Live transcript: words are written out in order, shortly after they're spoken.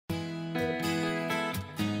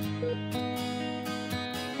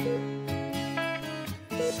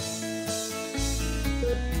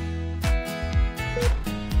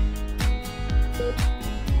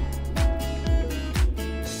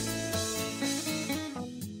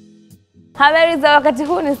Habari za wakati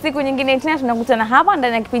huu, ni siku nyingine tena tunakutana hapa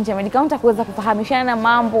ndani ya kipindi cha Medicounter kuweza kufahamishana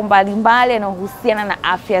mambo mbalimbali yanayohusiana na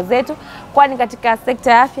afya zetu, kwani katika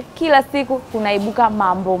sekta ya afya kila siku kunaibuka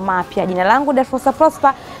mambo mapya. Jina langu Dafrosa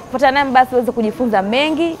Prosper. Fuatana nami basi uweze kujifunza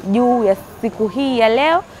mengi juu ya siku hii ya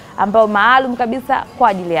leo ambayo maalum kabisa kwa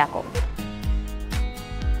ajili yako.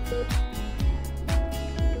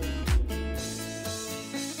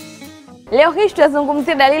 Leo hii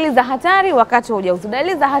tutazungumzia dalili za hatari wakati wa ujauzito.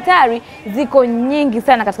 Dalili za hatari ziko nyingi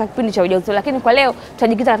sana katika kipindi cha ujauzito, lakini kwa leo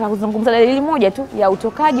tutajikita katika kuzungumza dalili moja tu ya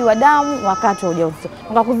utokaji wa damu wakati wa ujauzito.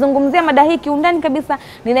 Kwa kuzungumzia mada hii kiundani kabisa,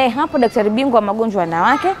 ninaye hapo Daktari Bingwa wa magonjwa ya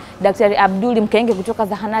wanawake, Daktari Abdul Mkenge kutoka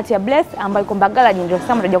zahanati ya Bless ambayo iko Mbagala jijini Dar es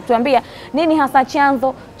Salaam. Atakuja kutuambia nini hasa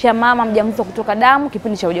chanzo cha mama mjamzito kutoka damu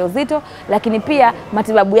kipindi cha ujauzito, lakini pia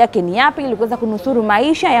matibabu yake ni yapi ili kuweza kunusuru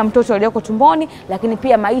maisha ya mtoto aliyeko tumboni, lakini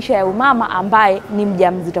pia maisha ya mama ambaye ni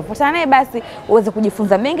mjamzito. Fuatana naye basi uweze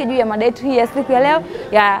kujifunza mengi juu ya mada yetu hii ya siku ya leo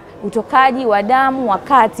ya utokaji wa damu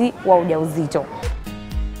wakati wa ujauzito.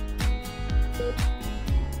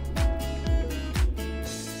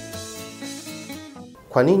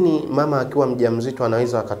 Kwa nini mama akiwa mjamzito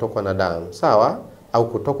anaweza akatokwa na damu? Sawa? Au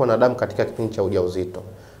kutokwa na damu katika kipindi cha ujauzito.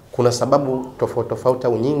 Kuna sababu tofauti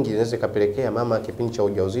au nyingi zinaweza kupelekea mama kipindi cha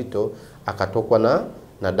ujauzito akatokwa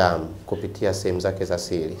na damu kupitia sehemu zake za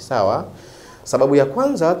siri. Sawa? Sababu ya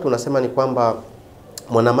kwanza tunasema ni kwamba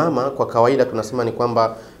mwanamama kwa kawaida tunasema ni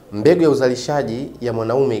kwamba mbegu ya uzalishaji ya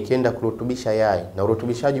mwanaume ikienda kurutubisha yai, na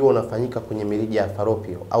urutubishaji huo unafanyika kwenye mirija ya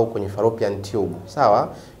fallopian au kwenye fallopian tube. Sawa?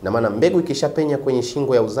 Na maana mbegu ikishapenya kwenye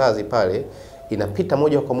shingo ya uzazi pale inapita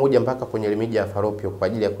moja kwa moja mpaka kwenye mirija ya fallopian kwa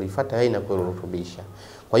ajili ya kuifuata yai na kurutubisha.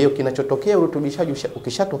 Kwa hiyo kinachotokea urutubishaji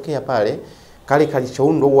ukishatokea pale, kale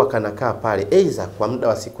kalichoundwa huwa kanakaa pale aidha kwa muda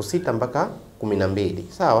wa siku 6 mpaka 12.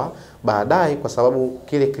 Sawa? Baadaye kwa sababu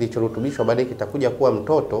kile kilichorutubishwa baadaye kitakuja kuwa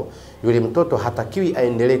mtoto, yule mtoto hatakiwi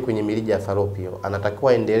aendelee kwenye mirija ya fallopian,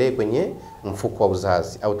 anatakiwa aendelee kwenye mfuko wa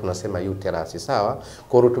uzazi au tunasema uterus. Sawa?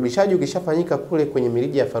 Kwa urutubishaji ukishafanyika kule kwenye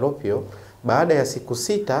mirija ya fallopian, baada ya siku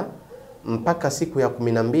 6 mpaka siku ya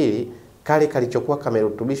 12, kale kalichokuwa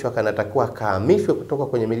kamerutubishwa kanatakiwa kahamishwe kutoka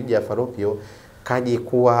kwenye mirija ya fallopian kaje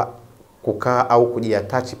kukaa au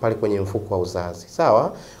kujiatachi pale kwenye mfuko wa uzazi.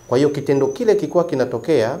 Sawa? Kwa hiyo kitendo kile kikuwa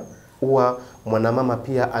kinatokea, huwa mwanamama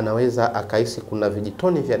pia anaweza akahisi kuna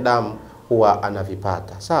vijitoni vya damu huwa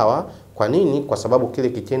anavipata. Sawa? Kwa nini? Kwa sababu kile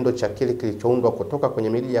kitendo cha kile kilichoundwa kutoka kwenye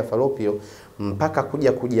mirija ya fallopian mpaka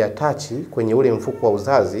kuja kujiatachi kwenye ule mfuko wa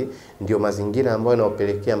uzazi ndio mazingira ambayo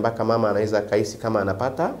yanapelekea mpaka mama anaweza akahisi kama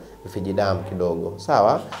anapata vijidamu kidogo.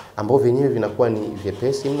 Sawa? Ambao vyenyewe vinakuwa ni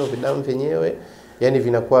vyepesi mno vidamu vyenyewe, yani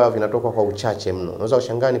vinakuwa vinatoka kwa uchache mno. Unaweza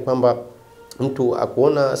ushangaa ni kwamba mtu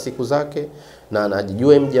akuona siku zake na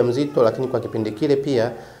anajijua mjamzito, lakini kwa kipindi kile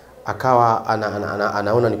pia akawa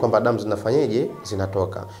anaona ni kwamba damu zinafanyeje,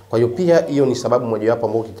 zinatoka. Kwa hiyo pia hiyo ni sababu mojawapo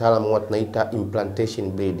ambayo kitaalamu huwa tunaita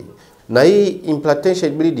implantation bleeding. Na hii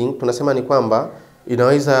implantation bleeding tunasema ni kwamba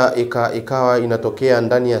inaweza ikawa inatokea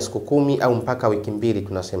ndani ya siku 10 au mpaka wiki 2,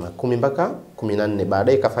 tunasema 10 mpaka 14,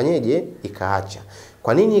 baadaye ikafanyeje, ikaacha.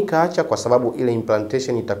 Kwa nini ikaacha? Kwa sababu ile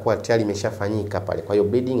implantation itakuwa tayari imeshafanyika pale. Kwa hiyo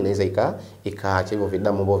bleeding inaweza ikaacha hivyo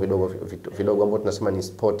vidamu ambavyo vidogo ambavyo tunasema ni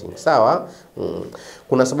spotting. Sawa?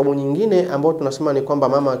 Kuna sababu nyingine ambayo tunasema ni kwamba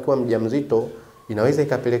mama akiwa mjamzito inaweza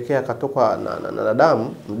ikapelekea akatokwa na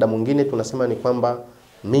damu. Muda mwingine tunasema ni kwamba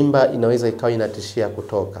mimba inaweza ikawa inatishia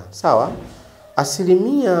kutoka. Sawa?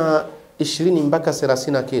 Asilimia 20 mpaka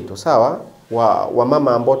 30 kitu. Sawa? Wa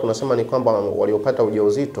mama ambao tunasema ni kwamba waliopata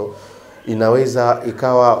ujauzito inaweza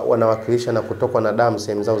ikawa wanawakilisha na kutokwa na damu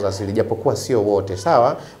sehemu zao za siri, japokuwa sio wote.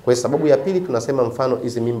 Sawa? Kwa sababu ya pili tunasema mfano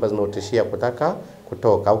hizi mimba zinotishia kutaka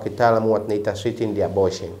kutoka au kitaalamu tunaita threatened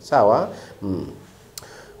abortion. Sawa?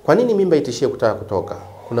 Kwa nini mimba itishie kutaka kutoka?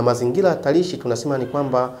 Kuna mazingira hatarishi tunasema ni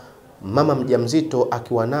kwamba mama mjamzito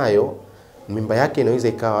akiwa nayo mimba yake inaweza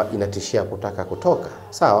ikawa inatishia kutaka kutoka.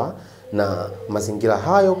 Sawa? Na mazingira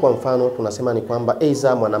hayo kwa mfano tunasema ni kwamba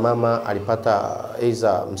aidha mwanamama alipata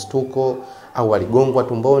aidha mstuko au aligongwa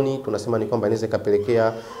tumboni, tunasema ni kwamba inaweza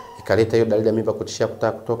ikapelekea ikaleta hiyo dalili ya mimba kutishia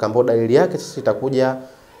kutaka kutoka, ambapo dalili yake sasa itakuja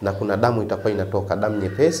na kuna damu itakuwa inatoka, damu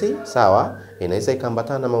nyepesi. Sawa? Inaweza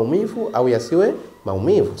ikaambatana na maumivu au yasiwe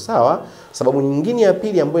maumivu. Sawa? Sababu nyingine ya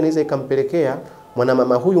pili ambayo inaweza ikampelekea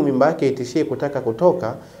mwanamama huyu mimba yake itishie kutaka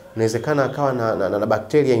kutoka, inawezekana akawa na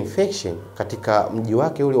bacteria infection katika mji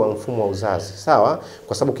wake ule wa mfumo wa uzazi. Sawa?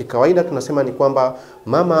 Kwa sababu kikawaida tunasema ni kwamba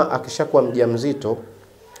mama akishakuwa mjamzito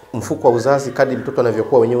mfuko wa uzazi kadri mtoto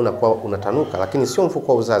anavyokuwa wenyewe unakuwa unatanuka, lakini sio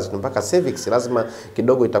mfuko wa uzazi mpaka cervix lazima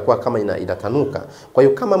kidogo itakuwa kama inatanuka. Kwa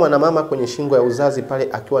hiyo kama mwanamama kwenye shingo ya uzazi pale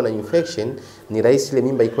akiwa na infection, ni rahisi ile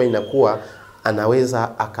mimba ikiwa inakuwa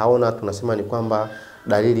anaweza akaona, tunasema ni kwamba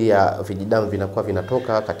dalili ya vijidamu vinakuwa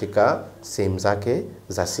vinatoka katika sehemu zake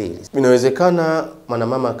za siri. Inawezekana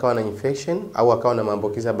mwanamama akawa na infection au akawa na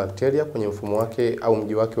maambukizi ya bakteria kwenye mfumo wake au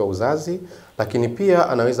mji wake wa uzazi, lakini pia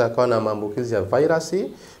anaweza akawa na maambukizi ya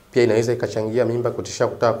virusi. Pia inaweza ikachangia mimba kutishia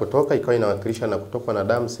kutaka kutoka, ikawa inawakilisha na kutokwa na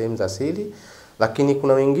damu sehemu za siri. Lakini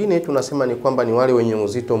kuna wengine tunasema ni kwamba ni wale wenye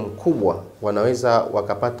uzito mkubwa, wanaweza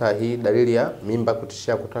wakapata hii dalili ya mimba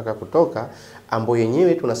kutishia kutaka kutoka, ambayo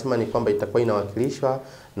yenyewe tunasema ni kwamba itakuwa inawakilishwa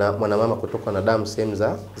na mwanamama kutokwa na damu sehemu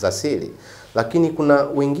za siri. Lakini kuna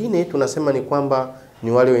wengine tunasema ni kwamba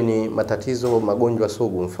ni wale wenye matatizo, magonjwa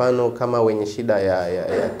sugu, mfano kama wenye shida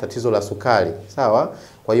ya tatizo la sukari, sawa?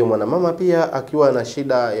 Kwa hiyo mwanamama pia akiwa na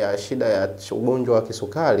shida ya ugonjwa wa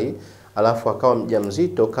kisukari, alafu akawa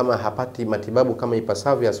mjamzito, kama hapati matibabu kama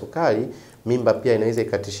ipasavyo ya sukari, mimba pia inaweza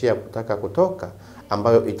ikatishia kutaka kutoka,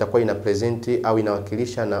 ambayo itakuwa ina presenti au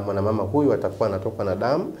inawakilisha na mwanamama huyu atakuwa anatokwa na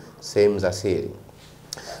damu sehemu za siri.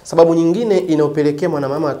 Sababu nyingine inayopelekea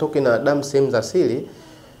mwanamama atoke na damu sehemu za siri,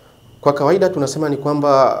 kwa kawaida tunasema ni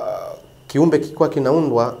kwamba kiumbe kikiwa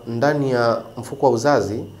kinaundwa ndani ya mfuko wa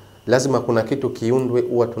uzazi, lazima kuna kitu kiundwe,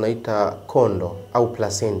 huwa tunaita kondo au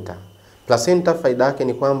placenta. Placenta faida yake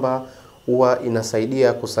ni kwamba huwa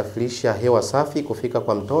inasaidia kusafirisha hewa safi kufika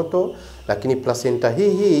kwa mtoto, lakini placenta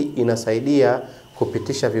hii inasaidia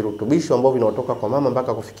kupitisha virutubisho ambavyo vinatoka kwa mama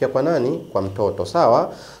mpaka kufikia kwa nani? Kwa mtoto,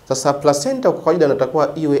 sawa? Sasa placenta kwa kawaida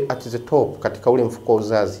inatakiwa iwe at the top katika ule mfuko wa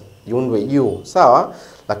uzazi, iundwe juu, sawa?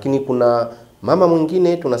 Lakini kuna mama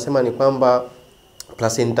mwingine tunasema ni kwamba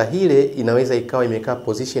placenta hile inaweza ikawa imekaa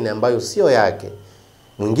position ambayo sio yake.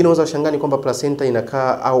 Mwingine unaweza kushangani kwamba placenta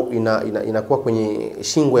inakaa au inakuwa kwenye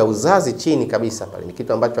shingo ya uzazi chini kabisa pale, ni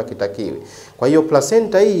kitu ambacho hakitakiwi. Kwa hiyo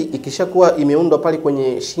placenta hii ikishakuwa imeundwa pale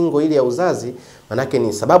kwenye shingo ile ya uzazi, manake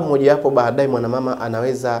ni sababu moja hapo baadaye mwanamama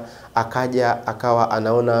anaweza akawa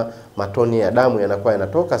anaona matone ya damu yanakuwa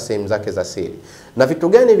yanatoka sehemu zake za siri. Na vitu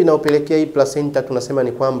gani vinaopelekea hii placenta? Tunasema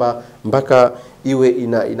ni kwamba mpaka iwe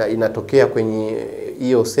inatokea kwenye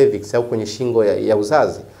hiyo cervix au kwenye shingo ya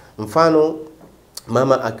uzazi. Mfano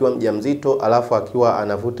mama akiwa mjamzito alafu akiwa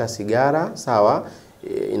anavuta sigara, sawa,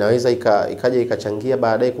 inaweza ikaja ikachangia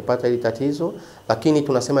baadaye kupata hili tatizo. Lakini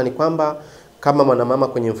tunasema ni kwamba kama mwanamama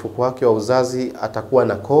kwenye mfuko wake wa uzazi atakuwa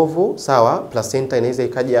na kovu, sawa, placenta inaweza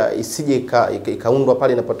ikaja isije ikaundwa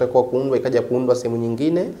pale inapotakiwa kuundwa, ikaja kuundwa sehemu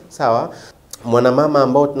nyingine, sawa. Mwanamama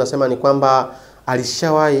ambao tunasema ni kwamba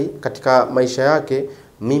alishawahi katika maisha yake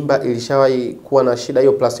mimba ilishawahi kuwa na shida,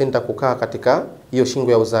 hiyo placenta kukaa katika hiyo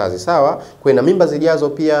shingo ya uzazi, sawa. Kwa na mimba zijazo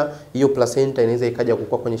pia hiyo placenta inaweza ikaja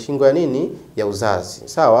kukua kwenye shingo ya nini? Ya uzazi,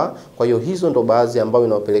 sawa. Kwa hiyo hizo ndo baadhi ambayo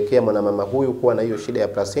inawapelekea mwanamama huyu kuwa na hiyo shida ya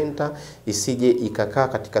placenta isije ikakaa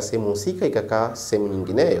katika sehemu husika, ikakaa sehemu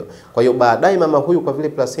nyingineyo. Kwa hiyo baadaye mama huyu, kwa vile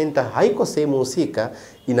placenta haiko sehemu husika,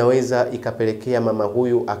 inaweza ikapelekea mama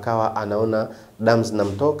huyu akawa anaona damu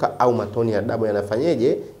zinamtoka au matoni ya damu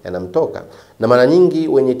yanafanyeje? Yanamtoka. Na mara nyingi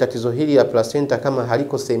wenye tatizo hili la placenta, kama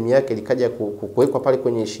haliko sehemu yake likaja kuwekwa pale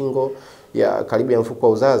kwenye shingo ya karibu ya mfuko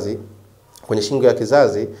wa uzazi, kwenye shingo ya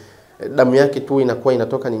kizazi, damu yake tu inakuwa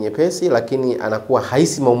inatoka ni nyepesi, lakini anakuwa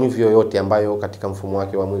haisi maumivu yoyote ambayo katika mfumo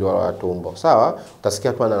wake wa mwili wa tumbo, sawa.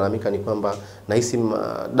 Utasikia tu analalamika ni kwamba nahisi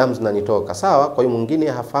damu zinanitoka, sawa. Kwa hiyo mwingine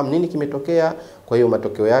hafahamu nini kimetokea. Kwa hiyo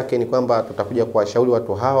matokeo yake ni kwamba tutakuja kuwashauri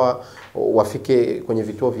watu hawa wafike kwenye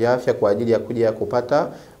vituo vya afya kwa ajili ya kuja kupata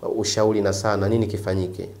ushauri na sana nini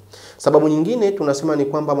kifanyike. Sababu nyingine tunasema ni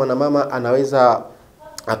kwamba mwanamama anaweza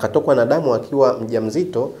akatokwa na damu akiwa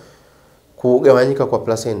mjamzito, kugawanyika kwa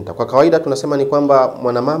placenta. Kwa kawaida tunasema ni kwamba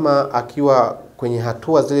mwanamama akiwa kwenye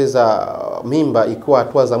hatua zile za mimba, ikiwa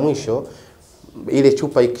hatua za mwisho, ile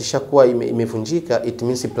chupa ikishakuwa imevunjika, it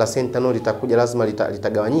means placenta no litakuja, lazima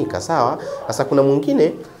litagawanyika, sawa. Sasa kuna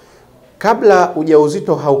mwingine kabla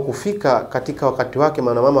ujauzito haukufika katika wakati wake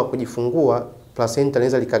mwanamama kujifungua, placenta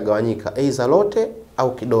inaweza likagawanyika aidha lote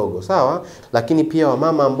au kidogo, sawa. Lakini pia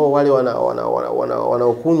wamama ambao wale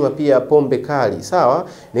wanaokunywa pia pombe kali, sawa,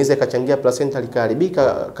 inaweza ikachangia placenta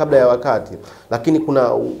likaharibika kabla ya wakati. Lakini kuna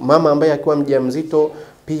mama ambaye akiwa mjamzito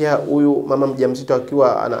pia, huyu mama mjamzito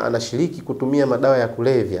akiwa anashiriki kutumia madawa ya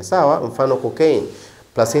kulevya, sawa, mfano cocaine,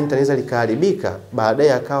 placenta inaweza likaharibika,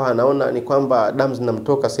 baadaye akawa anaona ni kwamba damu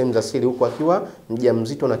zinamtoka sehemu za siri huko akiwa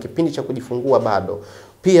mjamzito na kipindi cha kujifungua bado.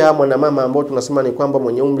 Pia mwanamama ambao tunasema ni kwamba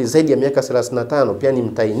mwenye umri zaidi ya miaka 35 pia ni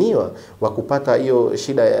mtainiwa wa kupata hiyo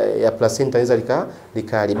shida ya placenta inaweza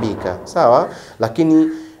likaharibika, sawa. Lakini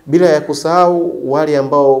bila ya kusahau wale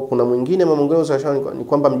ambao, kuna mwingine mama mwingine ni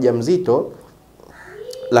kwamba mjamzito,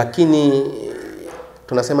 lakini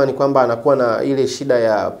tunasema ni kwamba anakuwa na ile shida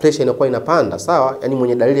ya pressure inakuwa inapanda, sawa? Yani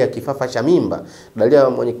mwenye dalili ya kifafa cha mimba.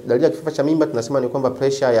 Dalili ya kifafa cha mimba tunasema ni kwamba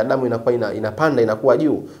pressure ya damu inakuwa inapanda, inakuwa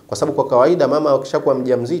juu. Kwa sababu kwa kawaida mama akishakuwa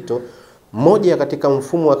mjamzito, moja katika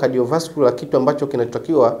mfumo wa cardiovascular, kitu ambacho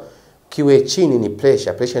kinatakiwa kiwe chini ni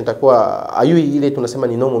pressure. Pressure itakuwa ayui ile tunasema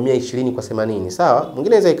ni normal 120 kwa 80, sawa?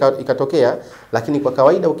 Mwingine inaweza ikatokea, lakini kwa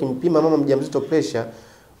kawaida ukimpima mama mjamzito pressure,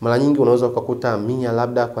 mara nyingi unaweza ukakuta 100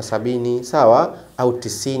 labda kwa 70, sawa, au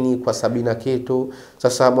 90 kwa 70 na kitu.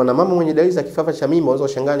 Sasa mwanamama mwenye dalili za kifafa cha mimba unaweza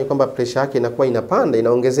kushangaa ni kwamba pressure yake inakuwa inapanda,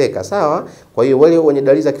 inaongezeka, sawa? Kwa hiyo wale wenye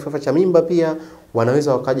dalili za kifafa cha mimba pia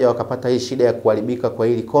wanaweza wakaja wakapata hii shida ya kuharibika kwa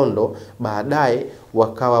hili kondo, baadaye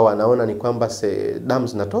wakawa wanaona ni kwamba damu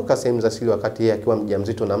zinatoka sehemu za siri wakati yeye akiwa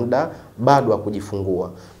mjamzito na muda bado wa kujifungua.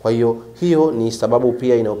 Kwa hiyo hiyo ni sababu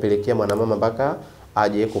pia inayopelekea mwanamama mpaka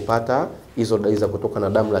aje kupata hizo dalili za kutoka na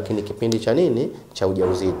damu, lakini kipindi cha nini? Cha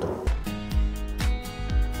ujauzito.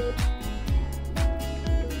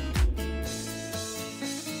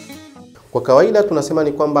 Kwa kawaida tunasema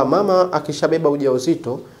ni kwamba mama akishabeba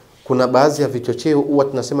ujauzito, kuna baadhi ya vichocheo huwa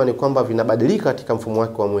tunasema ni kwamba vinabadilika katika mfumo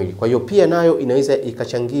wake wa mwili. Kwa hiyo pia nayo inaweza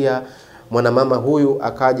ikachangia mwanamama huyu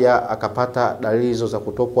akaja akapata dalili hizo za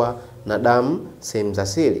kutokwa na damu sehemu za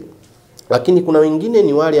siri. Lakini kuna wengine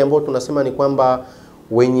ni wale ambao tunasema ni kwamba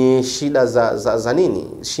wenye shida za nini?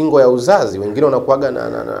 Shingo ya uzazi. Wengine wanakuaga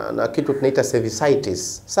na kitu tunaita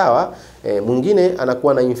cervicitis, sawa? Mwingine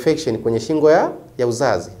anakuwa na infection kwenye shingo ya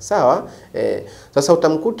uzazi, sawa? Sasa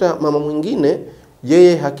utamkuta mama mwingine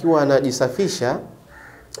yeye akiwa anajisafisha,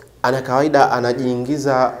 ana kawaida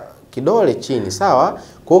anajiingiza kidole chini, sawa?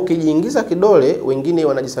 Kwa hiyo ukijiingiza kidole, wengine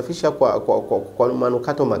wanajisafisha kwa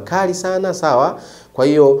manukato makali sana, sawa? Kwa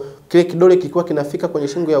hiyo kile kidole kikiwa kinafika kwenye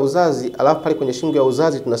shingo ya uzazi, alafu pale kwenye shingo ya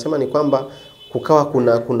uzazi tunasema ni kwamba kukawa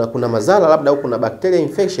kuna madhara labda, au kuna bacteria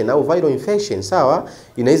infection au viral infection, sawa?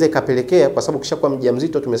 Inaweza ikapelekea, kwa sababu kisha kwa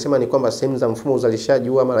mjamzito tumesema ni kwamba sehemu za mfumo uzalishaji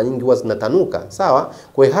huwa mara nyingi huwa zinatanuka, sawa?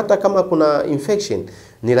 Kwa hiyo hata kama kuna infection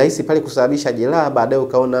ni rahisi pale kusababisha jeraha, baadaye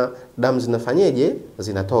ukaona damu zinafanyeje?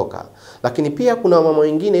 Zinatoka. Lakini pia kuna mama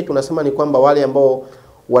wengine tunasema ni kwamba wale ambao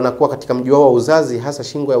wanakuwa katika mji wao wa uzazi, hasa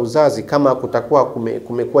shingo ya uzazi, kama kutakuwa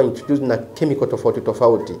kumekuwa introduced na chemical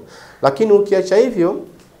tofauti. Lakini ukiacha hivyo,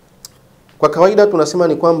 kwa kawaida tunasema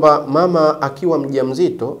ni kwamba mama akiwa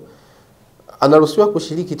mjamzito anaruhusiwa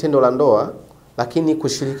kushiriki tendo la ndoa, lakini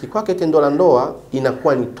kushiriki kwake tendo la ndoa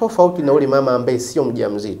inakuwa ni tofauti na yule mama ambaye sio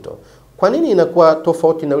mjamzito. Kwa nini inakuwa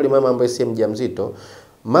tofauti na yule mama ambaye sio mjamzito?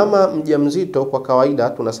 Mama mjamzito kwa kawaida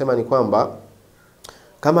tunasema ni kwamba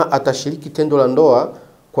kama atashiriki tendo la ndoa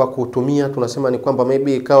kwa kutumia, tunasema ni kwamba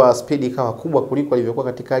maybe ikawa speed ikawa kubwa kuliko ilivyokuwa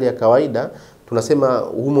katika hali ya kawaida, tunasema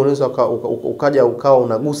humo unaweza ukawa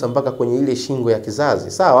unagusa mpaka kwenye ile shingo ya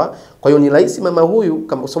kizazi, sawa? Kwa hiyo ni rahisi mama huyu,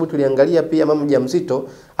 kama sababu tuliangalia pia mama mjamzito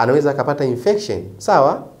anaweza akapata infection,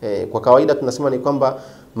 sawa? Kwa kawaida tunasema ni kwamba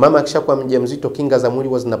mama akishakuwa mjamzito kinga za mwili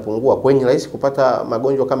huwa zinapungua. Kwa hiyo ni rahisi kupata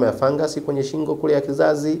magonjwa kama ya fangasi kwenye shingo kule ya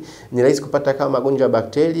kizazi, ni rahisi kupata kama magonjwa ya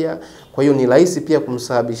bakteria. Kwa hiyo ni rahisi pia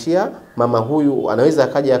kumsababishia mama huyu, anaweza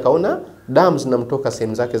akaja akaona damu zinamtoka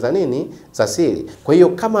sehemu zake za nini? Za siri. Kwa hiyo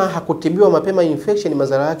kama hakutibiwa mapema infection,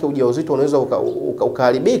 madhara yake ujauzito unaweza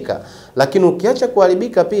ukaharibika. Lakini ukiacha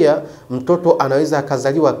kuharibika pia mtoto anaweza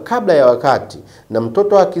akazaliwa kabla ya wakati. Na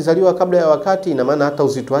mtoto akizaliwa kabla ya wakati ina maana hata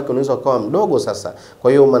uzito wake unaweza ukawa mdogo sasa.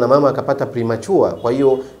 Kwa hiyo mama akapata premature. Kwa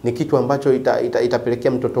hiyo ni kitu ambacho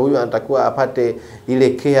itapelekea mtoto huyu anatakiwa apate ile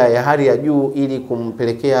care ya hali ya juu ili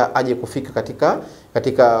kumpelekea aje kufika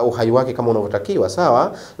katika uhai wake kama unavyotakiwa,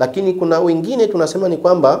 sawa? Lakini kuna wengine tunasema ni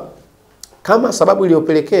kwamba kama sababu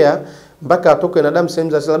iliyopelekea mpaka atoke na damu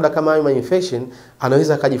sehemu za labda kama hayo infection,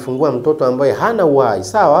 anaweza akajifungua mtoto ambaye hana uhai,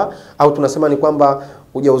 sawa? Au tunasema ni kwamba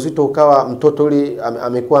ujauzito ukawa mtoto yule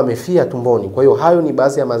amekuwa amefia tumboni. Kwa hiyo hayo ni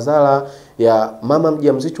baadhi ya madhara ya mama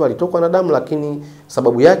mjamzito alitokwa na damu, lakini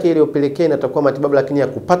sababu yake iliyopelekea inatakuwa matibabu, lakini ya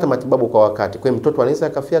kupata matibabu kwa wakati. Kwa hiyo mtoto anaweza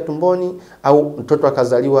akafia tumboni au mtoto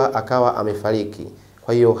akazaliwa akawa amefariki.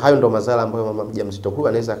 Kwa hiyo hayo ndo madhara ambayo mama mjamzito huyu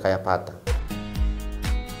anaweza akayapata.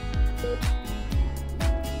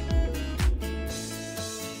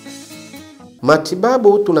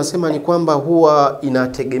 Matibabu tunasema ni kwamba huwa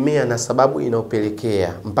inategemea na sababu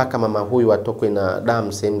inayopelekea mpaka mama huyu atokwe na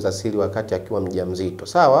damu sehemu za siri wakati akiwa mjamzito,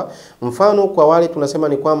 sawa? Mfano kwa wale tunasema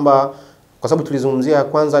ni kwamba, kwa sababu tulizungumzia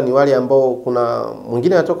kwanza ni wale ambao kuna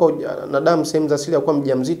mwingine anatoka na damu sehemu za siri akiwa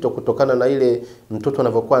mjamzito kutokana na ile mtoto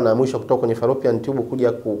anavyokuwa na mwisho kutoka kwenye fallopian tube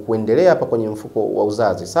kuja kuendelea hapa kwenye mfuko wa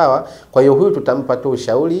uzazi, sawa? Kwa hiyo huyu tutampa tu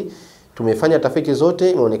ushauri tumefanya tafiti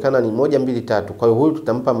zote, imeonekana ni 1 2 3. Kwa hiyo huyu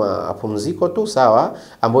tutampa mapumziko tu, sawa,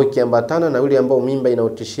 ambayo ikiambatana na yule ambao mimba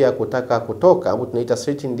inaotishia kutaka kutoka, ambayo tunaita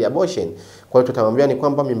threatened abortion. Kwa hiyo tutamwambia ni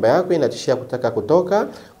kwamba mimba yako inatishia kutaka kutoka,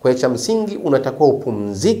 kwa hiyo cha msingi unatakiwa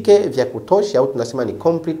upumzike vya kutosha, au tunasema ni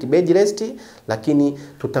complete bed rest. Lakini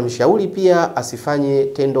tutamshauri pia asifanye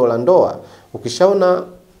tendo la ndoa. Ukishaona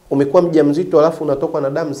umekuwa mjamzito alafu unatokwa na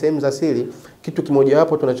damu sehemu za siri, kitu kimoja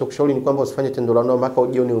wapo tunachokushauri ni kwamba usifanye tendo la ndoa mpaka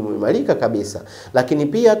ujione umeimarika kabisa. Lakini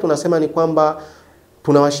pia tunasema ni kwamba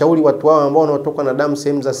tunawashauri watu wao ambao wanatokwa na damu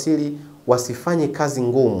sehemu za siri wasifanye kazi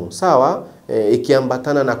ngumu, sawa,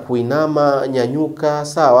 ikiambatana na kuinama, nyanyuka,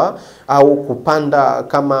 sawa, au kupanda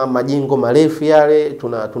kama majengo marefu yale.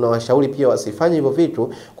 Tunawashauri pia wasifanye hivyo vitu,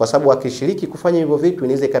 kwa sababu wakishiriki kufanya hivyo vitu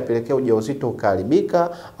inaweza ikapelekea ujauzito ukaharibika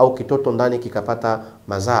au kitoto ndani kikapata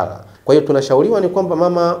madhara. Kwa hiyo tunashauriwa ni kwamba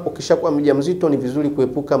mama ukishakuwa mjamzito ni vizuri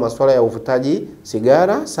kuepuka masuala ya uvutaji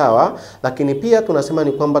sigara, sawa, lakini pia tunasema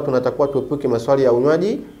ni kwamba tunatakiwa tuepuke masuala ya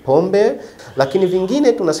unywaji pombe. Lakini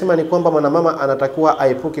vingine tunasema ni kwamba mwanamama anatakiwa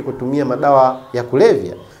aepuke kutumia madawa ya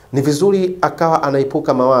kulevya. Ni vizuri akawa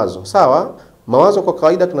anaepuka mawazo, sawa. Mawazo kwa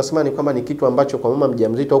kawaida tunasema ni kwamba ni kitu ambacho kwa mama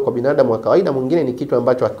mjamzito au kwa binadamu wa kawaida mwingine ni kitu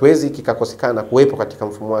ambacho hakiwezi kikakosekana kuwepo katika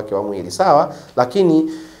mfumo wake wa mwili, sawa.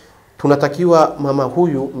 Lakini tunatakiwa mama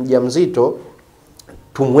huyu mjamzito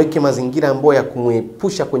tumweke mazingira ambayo ya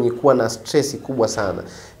kumuepusha kwenye kuwa na stress kubwa sana.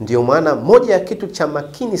 Ndio maana moja ya kitu cha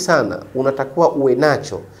makini sana unatakiwa uwe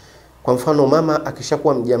nacho. Kwa mfano mama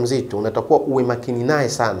akishakuwa mjamzito unatakiwa uwe makini naye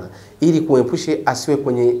sana, ili kuepushe asiwe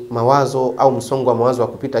kwenye mawazo au msongo wa mawazo wa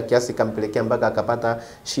kupita kiasi kampelekea mpaka akapata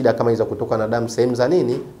shida kama hizo kutoka na damu sehemu za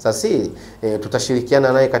nini za siri.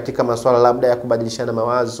 Tutashirikiana naye katika masuala labda ya kubadilishana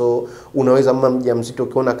mawazo. Unaweza mama mjamzito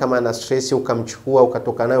ukiona kama ana stress ukamchukua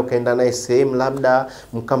ukatoka naye ukaenda naye sehemu labda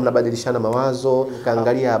mnabadilishana mawazo,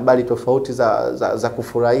 kaangalia habari tofauti za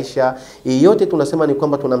kufurahisha. Yote tunasema ni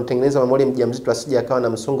kwamba tunamtengeneza mama yule mjamzito asije akawa na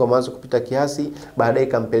msongo wa mawazo kupita kiasi, baadaye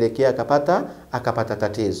kampelekea akapata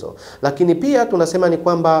tatizo. Lakini pia tunasema ni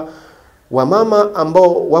kwamba wamama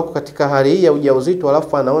ambao wako katika hali hii ya ujauzito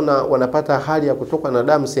alafu anaona wanapata hali ya kutoka na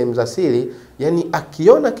damu sehemu za siri, yani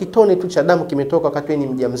akiona kitone tu cha damu kimetoka wakati ni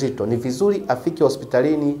mjamzito, ni vizuri afike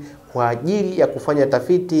hospitalini kwa ajili ya kufanya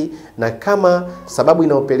tafiti, na kama sababu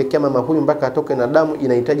inayopelekea mama huyu mpaka atoke na damu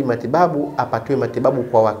inahitaji matibabu, apatiwe matibabu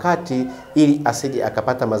kwa wakati, ili asije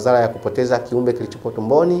akapata madhara ya kupoteza kiumbe kilichopo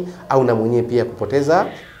tumboni au na mwenyewe pia kupoteza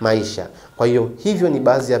maisha. Kwa hiyo hivyo ni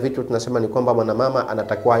baadhi ya vitu tunasema ni kwamba mwanamama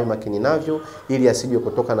anatakiwa awe makini navyo, ili asije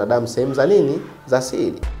kutoka na damu sehemu za nini za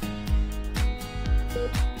siri.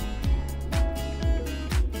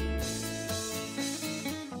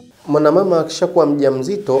 Mwanamama akishakuwa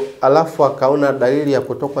mjamzito alafu akaona dalili ya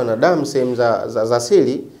kutoka na damu sehemu za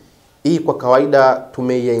siri, hii kwa kawaida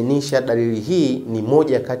tumeiainisha dalili hii ni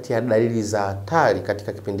moja kati ya dalili za hatari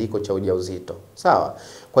katika kipindi hiko cha ujauzito, sawa.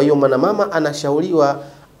 Kwa hiyo mwanamama anashauriwa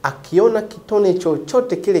akiona kitone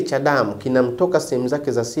chochote kile cha damu kinamtoka sehemu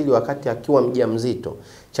zake za siri wakati akiwa mjamzito,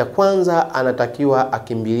 cha kwanza anatakiwa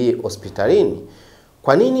akimbilie hospitalini.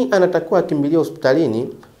 Kwa nini anatakiwa akimbilie hospitalini?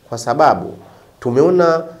 Kwa sababu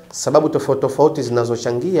tumeona sababu tofauti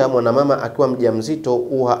zinazochangia mwanamama akiwa mjamzito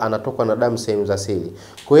huwa anatokwa na damu sehemu za siri.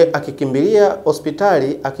 Kwa hiyo akikimbilia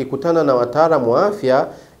hospitali, akikutana na wataalamu wa afya,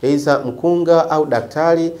 aidha mkunga au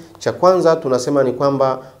daktari, cha kwanza tunasema ni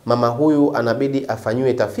kwamba mama huyu anabidi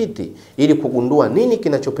afanyiwe tafiti ili kugundua nini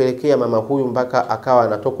kinachopelekea mama huyu mpaka akawa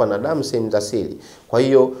anatokwa na damu sehemu za siri. Kwa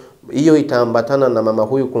hiyo itaambatana na mama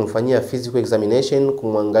huyu kumfanyia physical examination,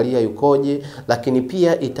 kumwangalia yukoje, lakini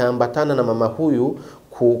pia itaambatana na mama huyu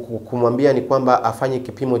kumwambia ni kwamba afanye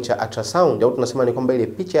kipimo cha ultrasound, au tunasema ni kwamba ile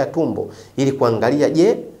picha ya tumbo, ili kuangalia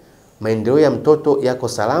je, maendeleo ya mtoto yako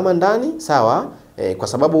salama ndani, sawa. Kwa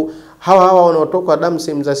sababu hawa wanaotoka damu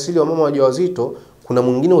sehemu za siri wa mama wajawazito, kuna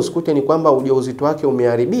mwingine usikute ni kwamba ujauzito wake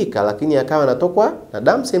umeharibika lakini akawa anatokwa na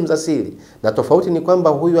damu sehemu za siri. Na tofauti ni kwamba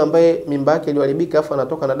huyu ambaye mimba yake iliharibika afa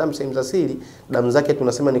anatoka na damu sehemu za siri, damu zake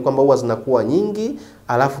tunasema ni kwamba huwa zinakuwa nyingi,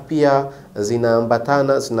 alafu pia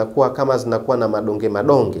zinaambatana, zinakuwa na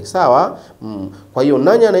madonge, sawa. Kwa hiyo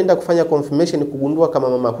nani anaenda kufanya confirmation kugundua kama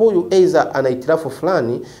mama huyu aidha ana itirafu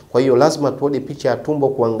fulani. Kwa hiyo lazima tuone picha ya tumbo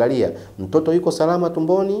kuangalia mtoto yuko salama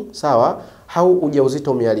tumboni, sawa, au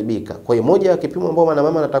ujauzito umeharibika. Kwa hiyo moja ya kipimo ambao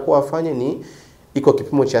mama anatakiwa afanye ni iko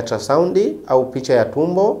kipimo cha ultrasound au picha ya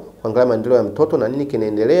tumbo, kuangalia maendeleo ya mtoto na nini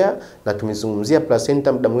kinaendelea. Na tumezungumzia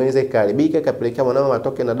placenta, muda mwingine ikaharibika ikapelekea mwanamama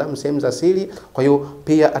atoke na damu sehemu za siri. Kwa hiyo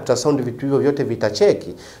pia ultrasound, vitu hivyo vyote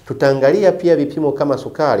vitacheki. Tutaangalia pia vipimo kama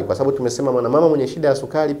sukari, kwa sababu tumesema mwanamama mwenye shida ya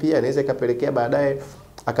sukari pia inaweza ikapelekea baadaye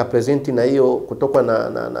akapresenti na hiyo kutokwa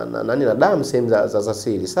na damu sehemu za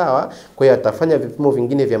siri, sawa. Kwa hiyo atafanya vipimo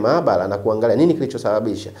vingine vya maabara na kuangalia nini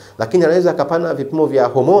kilichosababisha, lakini anaweza akapana vipimo vya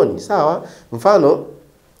homoni, sawa. Mfano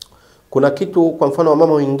kuna kitu, kwa mfano wa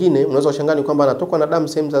mama wengine unaweza ushangani kwamba anatokwa na damu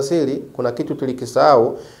sehemu za siri. Kuna kitu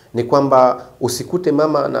tulikisahau, ni kwamba usikute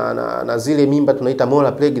mama na zile mimba tunaita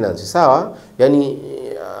molar pregnancy, sawa. Yani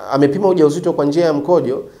amepima ujauzito kwa njia ya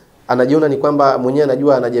mkojo, anajiona ni kwamba mwenyewe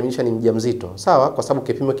anajua anajamilisha ni mjamzito, sawa, kwa sababu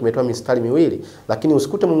kipimo kimetoa mistari miwili. Lakini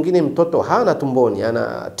usikute mwingine mtoto hana tumboni,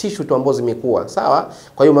 ana tissue tu ambazo zimekuwa, sawa.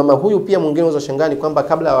 Kwa hiyo mama huyu pia mwingine unaweza shangani kwamba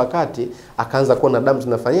kabla ya wakati akaanza kuona damu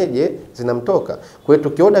zinafanyaje, zinamtoka. Kwa hiyo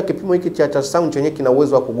tukiona kipimo hiki cha ultrasound chenye kina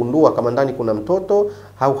uwezo wa kugundua kama ndani kuna mtoto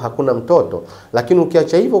au hakuna mtoto. Lakini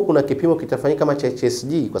ukiacha hivyo, kuna kipimo kitafanyika kama cha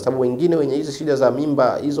HSG, kwa sababu wengine wenye hizo shida za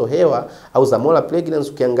mimba hizo hewa au za molar pregnancy,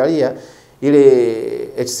 ukiangalia ile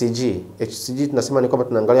HCG tunasema ni kwamba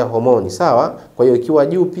tunaangalia homoni, sawa. Kwa hiyo ikiwa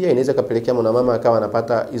juu pia inaweza kapelekea mwanamama akawa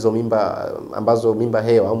anapata hizo mimba ambazo mimba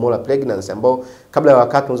hewa au molar pregnancy, ambao kabla ya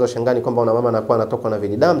wakati unaweza shangani kwamba mwanamama anakuwa anatoka na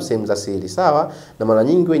vijidamu sehemu za siri, sawa. Na mara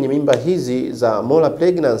nyingi wenye mimba hizi za molar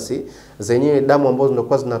pregnancy zenyewe damu ambazo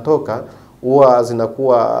zinakuwa zinatoka huwa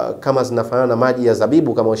zinakuwa kama zinafanana na maji ya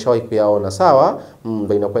zabibu, kama ushawahi kuyaona, sawa.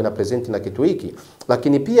 Ndio inakuwa ina present na kitu hiki.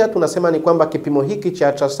 Lakini pia tunasema ni kwamba kipimo hiki cha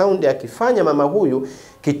ultrasound akifanya mama huyu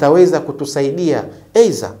kitaweza kutusaidia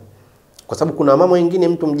aidha, kwa sababu kuna mama wengine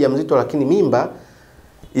mtu mjamzito lakini mimba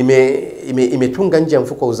imetunga nje ya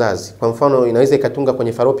mfuko wa uzazi. Kwa mfano inaweza ikatunga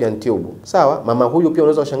kwenye fallopian tube, sawa. Mama huyu pia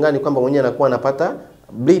unaweza ushangani kwamba mwenyewe anakuwa anapata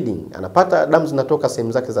bleeding, anapata damu zinatoka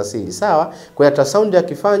sehemu zake za siri, sawa. Kwa hiyo ultrasound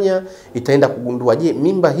akifanya itaenda kugundua, je,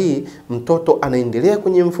 mimba hii mtoto anaendelea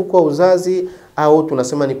kwenye mfuko wa uzazi au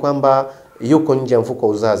tunasema ni kwamba yuko nje ya mfuko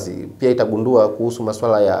wa uzazi. Pia itagundua kuhusu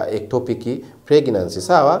masuala ya ectopic pregnancy,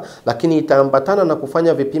 sawa. Lakini itaambatana na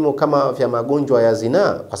kufanya vipimo kama vya magonjwa ya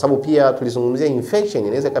zinaa, kwa sababu pia tulizungumzia infection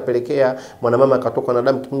inaweza kapelekea mwanamama akatoka na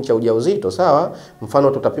damu kipindi cha ujauzito, sawa. Mfano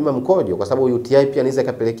tutapima mkojo, kwa sababu UTI pia inaweza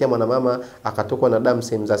kapelekea mwanamama akatoka na damu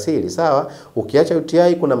sehemu za siri, sawa. Ukiacha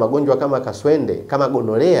UTI kuna magonjwa kama kaswende, kama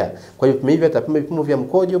gonorea. Kwa hiyo hivi atapima vipimo vya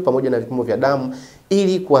mkojo pamoja na vipimo vya damu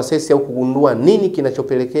ili kuassess au kugundua nini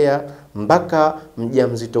kinachopelekea mpaka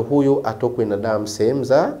mjamzito huyu atokwe na damu sehemu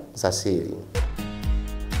za siri.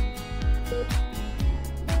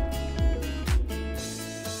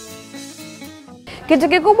 Kitu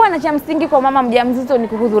kikubwa na cha msingi kwa mama mjamzito ni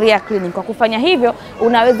kuhudhuria kliniki. Kwa kufanya hivyo,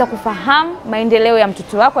 unaweza kufahamu maendeleo ya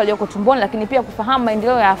mtoto wako aliyoko tumboni, lakini pia kufahamu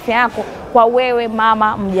maendeleo ya afya yako kwa wewe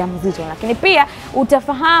mama mjamzito. Lakini pia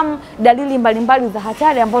utafahamu dalili mbalimbali za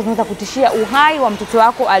hatari ambazo zinaweza kutishia uhai wa mtoto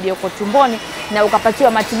wako aliyoko tumboni, na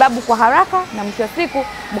ukapatiwa matibabu kwa haraka, na mwisho wa siku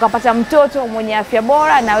mkapata mtoto mwenye afya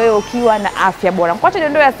bora na wewe ukiwa na afya bora. Mkwache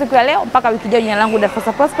dondoo ya siku ya leo mpaka wiki ijayo. Jina langu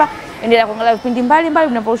Dafrosa Prosper. Endelea kuangalia vipindi mbalimbali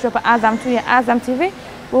vinavyorushwa hapa Azam TWO ya Azam TV.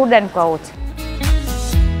 Burudani kwa wote.